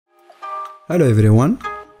Hello everyone,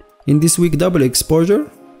 in this week double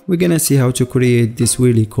exposure we're gonna see how to create this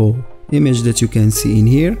really cool image that you can see in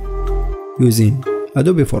here using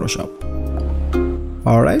Adobe Photoshop.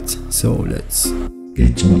 Alright, so let's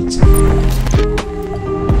get to it.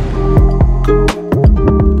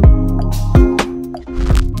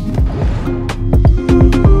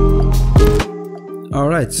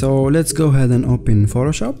 Alright, so let's go ahead and open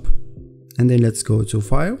Photoshop and then let's go to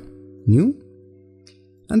File, New,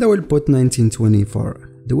 and I will put 1920 for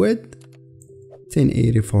the width,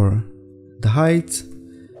 1080 for the height,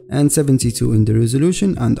 and 72 in the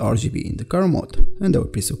resolution and RGB in the color mode, and I will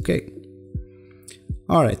press OK.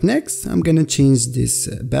 Alright, next I'm gonna change this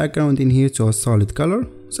background in here to a solid color,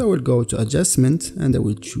 so I will go to Adjustment and I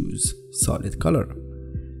will choose Solid Color,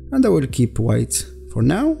 and I will keep white for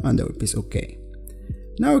now and I will press OK.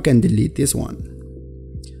 Now we can delete this one.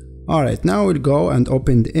 Alright, now we'll go and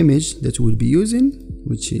open the image that we'll be using,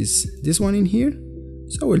 which is this one in here.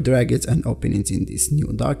 So we'll drag it and open it in this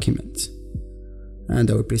new document. And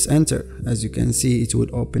I will press enter. As you can see, it will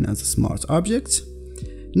open as a smart object.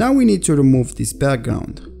 Now we need to remove this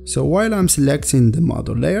background. So while I'm selecting the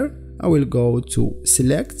model layer, I will go to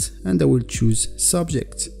select and I will choose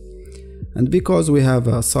subject. And because we have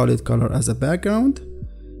a solid color as a background,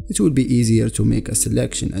 it will be easier to make a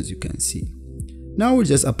selection, as you can see. Now we'll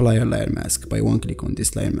just apply a layer mask by one click on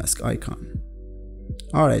this layer mask icon.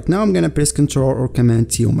 Alright, now I'm gonna press Ctrl or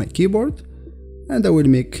Command T on my keyboard and I will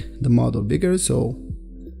make the model bigger, so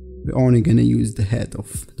we're only gonna use the head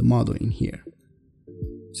of the model in here.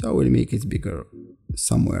 So I will make it bigger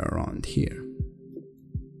somewhere around here.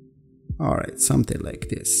 Alright, something like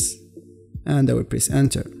this. And I will press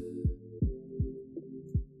enter.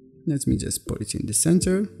 Let me just put it in the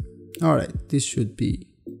center. Alright, this should be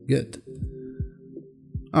good.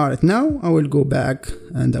 Alright, now I will go back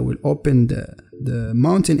and I will open the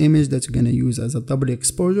mountain image that we're gonna use as a double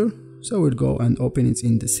exposure. So we'll go and open it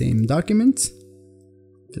in the same document,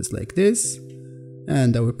 just like this,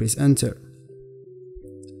 and I will press enter.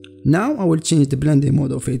 Now I will change the blending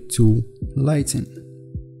mode of it to lighten.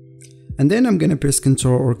 And then I'm gonna press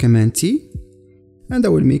Ctrl or Command T and I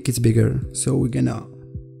will make it bigger. So we're gonna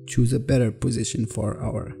choose a better position for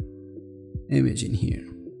our image in here.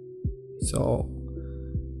 So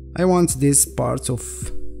I want this part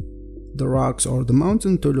of the rocks or the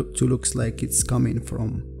mountain to looks like it's coming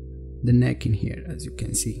from the neck in here, as you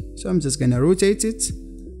can see. So I'm just gonna rotate it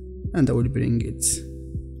and I will bring it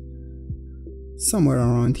somewhere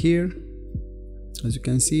around here, as you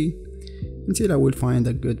can see, until I will find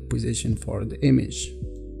a good position for the image.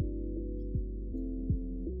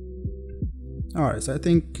 Alright, so I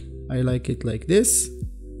think I like it like this.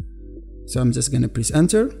 So I'm just gonna press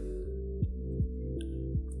enter.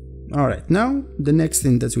 Alright, now the next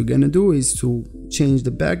thing that we're gonna do is to change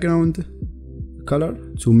the background color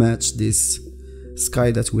to match this sky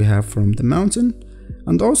that we have from the mountain,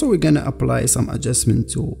 and also we're gonna apply some adjustment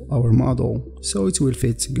to our model so it will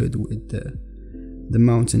fit good with the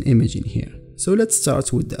mountain image in here. So let's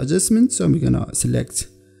start with the adjustment. So I'm gonna select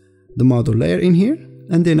the model layer in here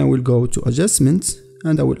and then I will go to adjustment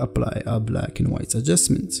and I will apply a black and white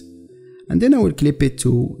adjustment. And then I will clip it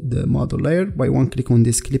to the model layer by one click on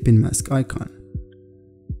this clipping mask icon.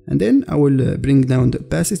 And then I will bring down the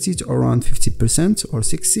opacity to around 50% or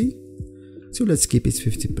 60. So let's keep it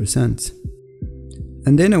 50%.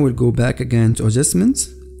 And then I will go back again to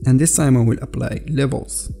adjustments, and this time I will apply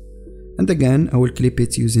levels. And again I will clip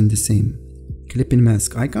it using the same clipping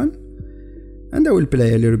mask icon. And I will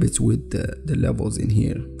play a little bit with the levels in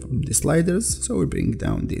here from the sliders. So I will bring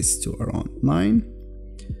down this to around 9.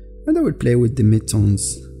 And I will play with the midtones.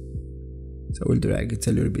 So I will drag it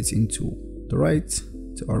a little bit into the right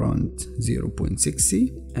to around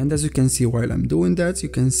 0.60. And as you can see, while I'm doing that, you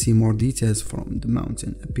can see more details from the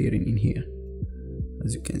mountain appearing in here,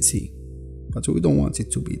 as you can see. But we don't want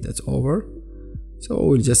it to be that over, so I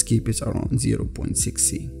will just keep it around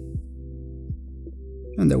 0.60.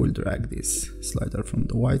 And I will drag this slider from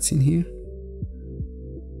the whites in here.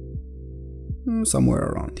 Somewhere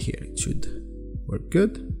around here it should work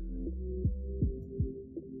good.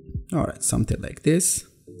 Alright, something like this.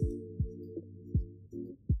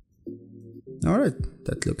 Alright,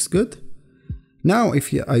 that looks good. Now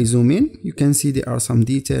if I zoom in, you can see there are some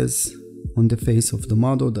details on the face of the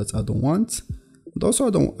model that I don't want. But also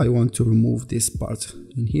I want to remove this part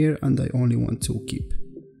in here and I only want to keep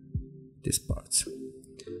this part.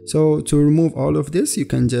 So to remove all of this, you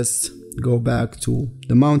can just go back to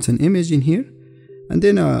the mountain image in here and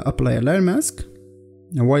then apply a layer mask,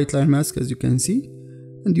 a white layer mask, as you can see.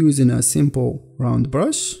 And using a simple round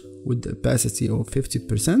brush with the opacity of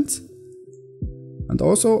 50%, And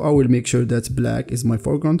also I will make sure that black is my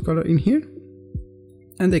foreground color in here,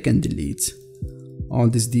 and I can delete all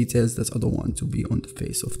these details that I don't want to be on the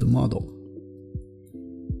face of the model.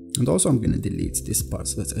 And also I'm gonna delete these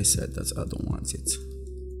parts that I said that I don't want it.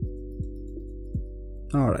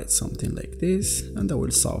 Alright, something like this, and I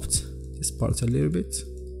will soften this part a little bit.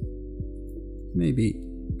 Maybe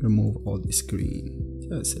remove all the screen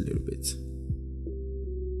just a little bit.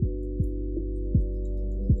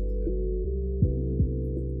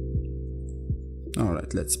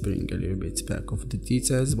 Alright, let's bring a little bit back of the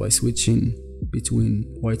details by switching between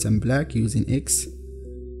white and black using X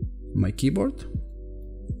on my keyboard.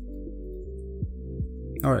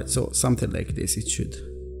 Alright, so something like this, it should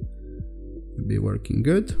be working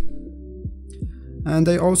good. And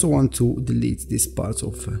I also want to delete this part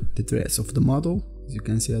of the dress of the model. As you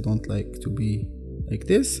can see, I don't like to be like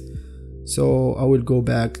this. So I will go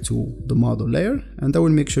back to the model layer, and I will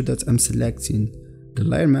make sure that I'm selecting the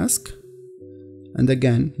layer mask. And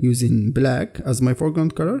again, using black as my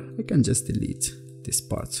foreground color, I can just delete this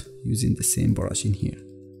part using the same brush in here.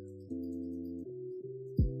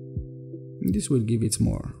 And this will give it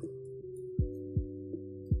more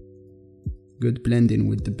good blending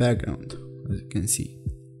with the background, as you can see.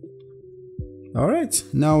 Alright,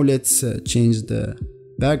 now let's change the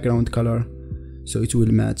background color so it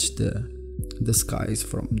will match the skies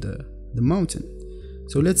from the mountain.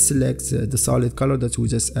 So let's select the solid color that we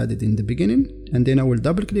just added in the beginning, and then I will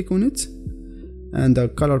double click on it and the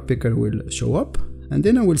color picker will show up, and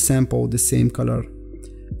then I will sample the same color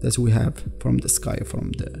that we have from the sky,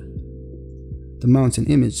 from the mountain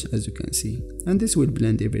image, as you can see, and this will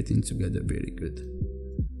blend everything together very good.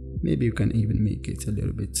 Maybe you can even make it a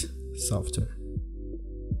little bit softer.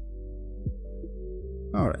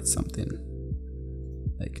 Alright, something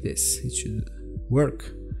like this, it should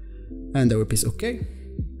work. And I will press OK.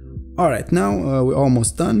 Alright, now we're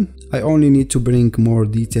almost done. I only need to bring more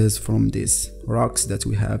details from these rocks that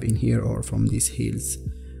we have in here, or from these hills,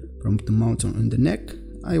 from the mountain on the neck.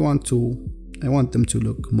 I want them to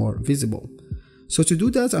look more visible. So to do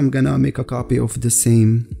that, I'm gonna make a copy of the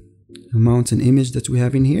same mountain image that we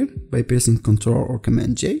have in here by pressing Ctrl or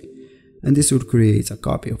Command J, and this will create a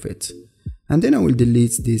copy of it. And then I will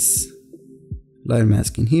delete this layer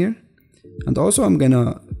mask in here, and also I'm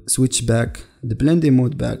gonna switch back the blending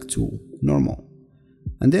mode back to normal,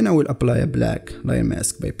 and then I will apply a black layer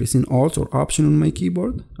mask by pressing Alt or Option on my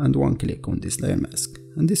keyboard and one click on this layer mask,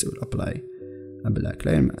 and this will apply a black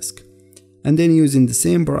layer mask. And then using the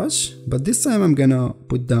same brush, but this time I'm gonna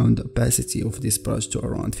put down the opacity of this brush to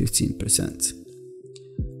around 15%.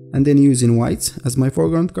 And then using white as my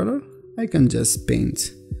foreground color, I can just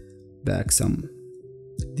paint back some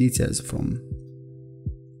details from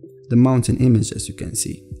the mountain image, as you can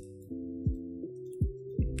see.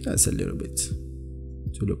 That's a little bit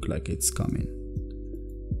to look like it's coming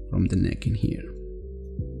from the neck in here.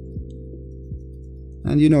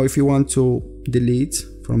 And you know, if you want to delete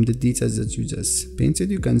from the details that you just painted,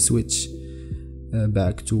 you can switch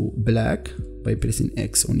back to black by pressing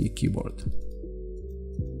X on your keyboard.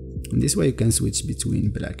 And this way you can switch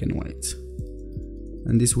between black and white,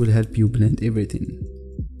 and this will help you blend everything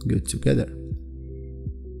good together.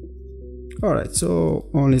 Alright, so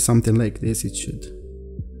only something like this, it should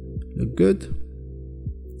look good.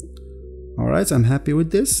 Alright, I'm happy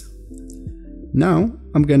with this. Now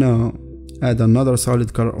I'm gonna add another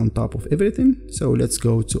solid color on top of everything. So let's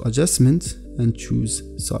go to adjustment and choose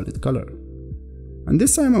solid color. And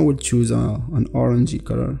this time I will choose an orangey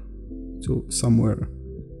color to somewhere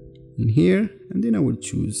in here, and then I will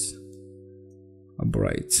choose a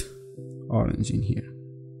bright orange in here,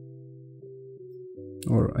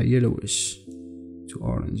 or a yellowish to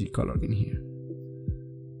orangey color in here.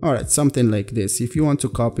 Alright, something like this. If you want to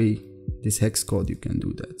copy this hex code, you can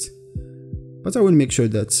do that. But I will make sure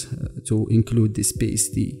that to include this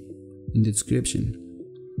pasty in the description.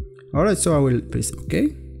 Alright, so I will press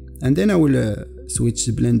OK, and then I will switch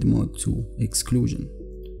the blend mode to exclusion,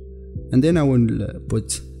 and then I will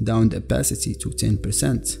put down the opacity to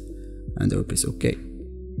 10%, and I will press OK,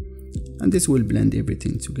 and this will blend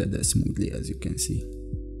everything together smoothly, as you can see.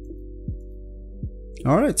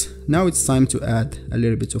 Alright, now it's time to add a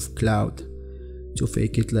little bit of cloud to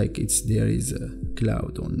fake it like there is a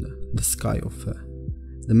cloud on the sky of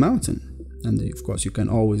the mountain. And of course you can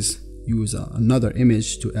always use another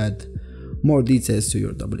image to add more details to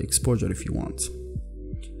your double exposure if you want.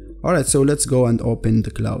 Alright, so let's go and open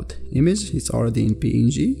the cloud image. It's already in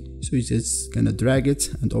PNG, so you're just gonna drag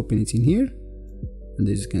it and open it in here, and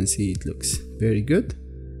as you can see it looks very good.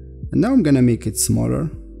 And now I'm gonna make it smaller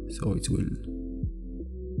so it will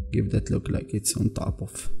give that look like it's on top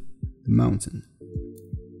of the mountain.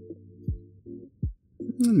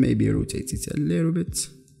 and maybe rotate it a little bit.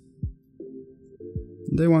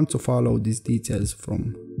 They want to follow these details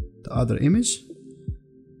from the other image,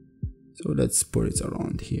 so let's put it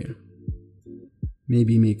around here.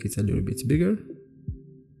 Maybe make it a little bit bigger.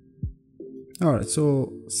 Alright,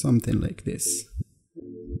 so something like this.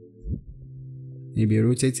 Maybe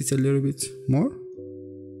rotate it a little bit more.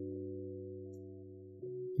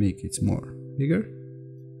 Make it more bigger.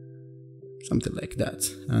 Something like that.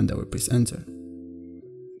 And I will press enter.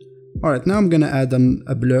 Alright, now I'm gonna add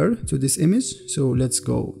a blur to this image. So let's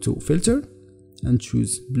go to filter and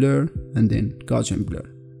choose blur and then Gaussian blur.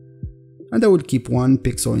 And I will keep 1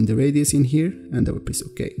 pixel in the radius in here and I will press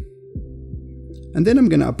OK. And then I'm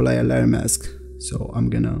gonna apply a layer mask. So I'm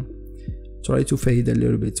gonna try to fade a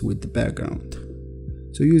little bit with the background.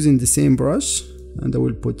 So using the same brush, and I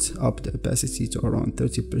will put up the opacity to around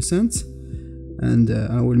 30%. And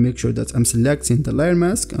I will make sure that I'm selecting the layer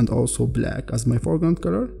mask and also black as my foreground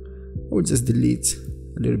color. I will just delete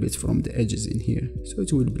a little bit from the edges in here, so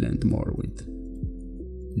it will blend more with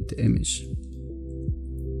the image.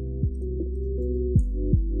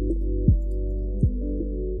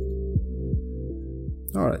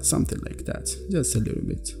 Alright, something like that, just a little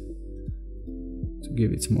bit, to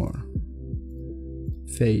give it more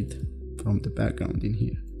fade from the background in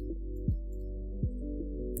here.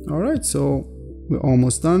 Alright, so we're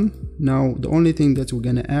almost done. Now the only thing that we're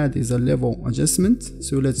gonna add is a level adjustment.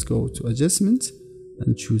 So let's go to adjustment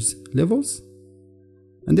and choose levels.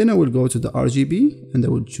 And then I will go to the RGB and I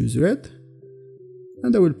will choose red.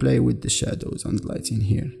 And I will play with the shadows and light in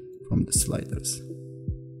here from the sliders.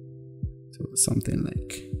 So something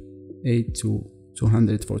like 8 to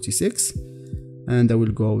 246. And I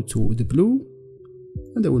will go to the blue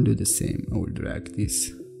and I will do the same. I will drag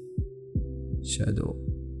this shadow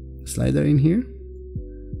slider in here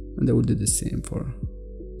and I will do the same for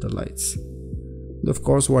the lights. And of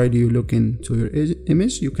course, while you look into your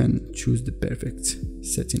image, you can choose the perfect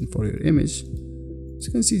setting for your image. As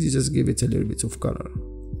you can see, you just give it a little bit of color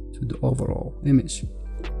to the overall image.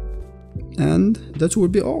 And that will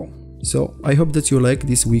be all. So I hope that you like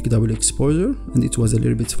this week double exposure and it was a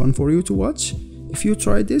little bit fun for you to watch. If you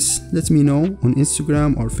try this, let me know on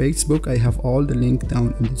Instagram or Facebook. I have all the link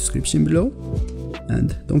down in the description below.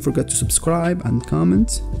 And don't forget to subscribe and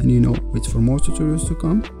comment, and wait for more tutorials to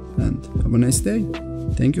come, and have a nice day.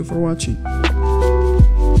 Thank you for watching.